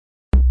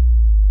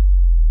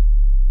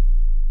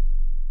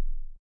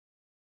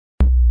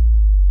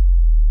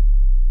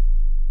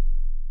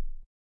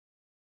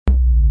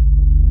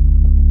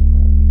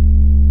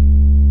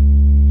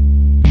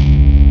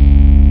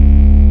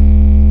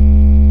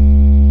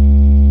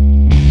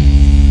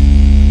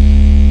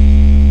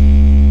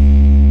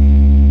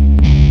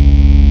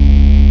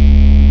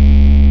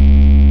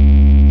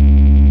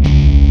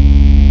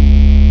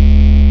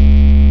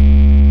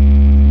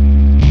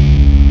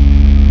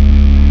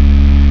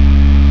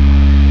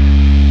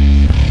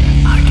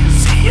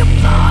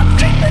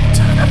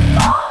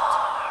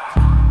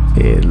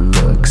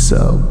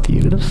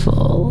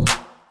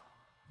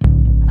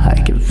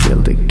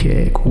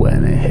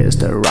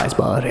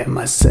but in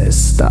my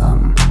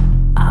system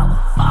I will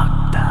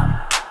fuck them.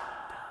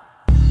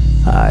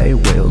 I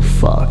will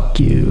fuck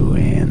you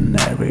in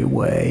every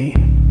way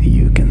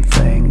you can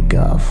think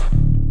of.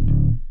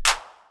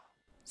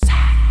 Sex,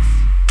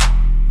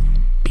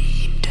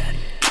 beaten,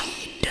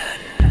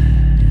 eaten,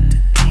 the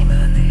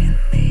demon in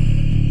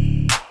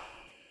me,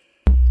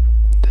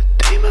 the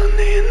demon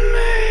in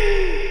me,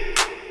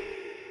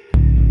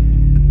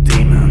 the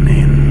demon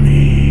in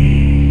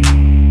me,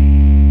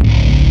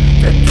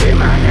 the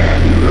demon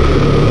in me.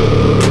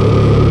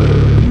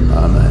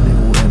 How many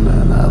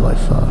women have I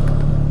fucked?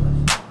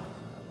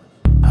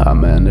 How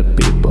many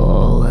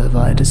people have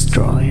I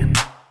destroyed?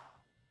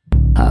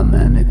 How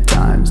many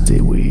times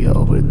did we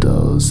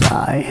overdose?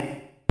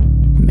 I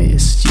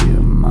missed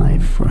you, my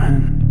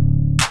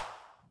friend.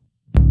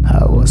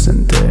 I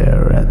wasn't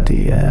there at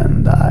the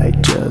end. I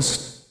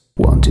just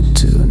wanted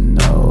to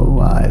know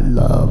I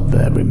love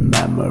every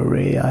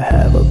memory I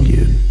have of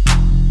you.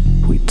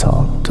 We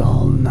talked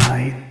all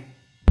night.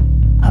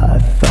 I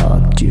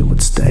thought you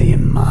would stay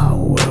in my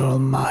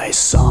world, my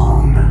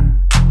song.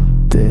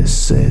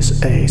 This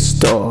is a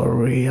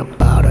story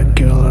about a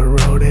girl who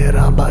wrote it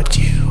about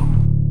you.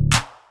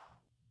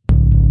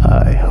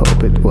 I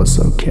hope it was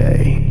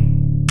okay.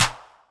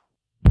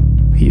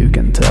 You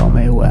can tell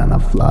me when I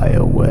fly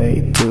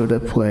away to the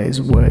place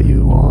where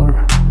you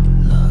are.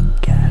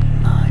 Look at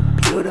my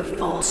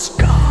beautiful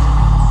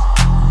scar.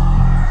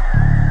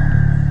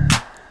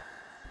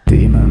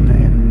 Demon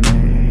in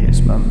me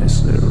is my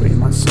misery,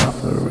 my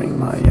suffering,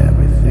 my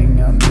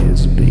everything. I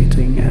miss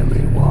beating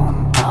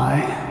everyone.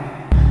 I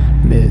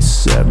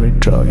miss every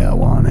drug I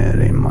wanted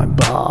in my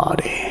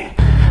body.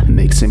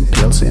 Mixing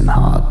pills in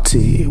hot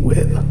tea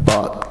with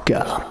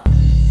vodka.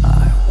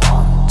 I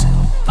want to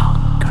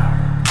fuck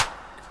her,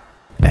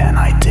 and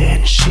I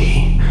did.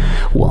 She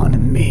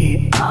wanted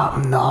me.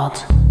 I'm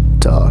not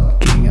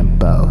talking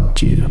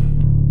about you.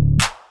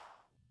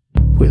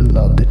 We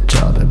loved each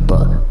other,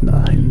 but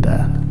not in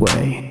that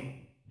way.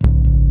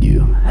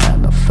 You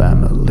had no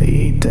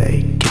family,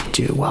 they kicked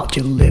you out.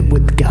 You live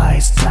with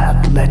guys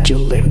that let you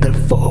live there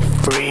for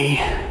free,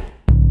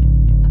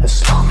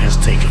 as long as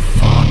they can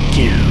fuck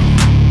you.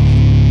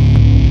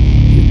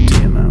 Your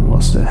demon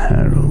was the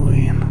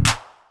heroin.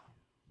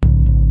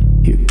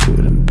 You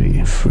couldn't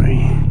be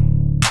free.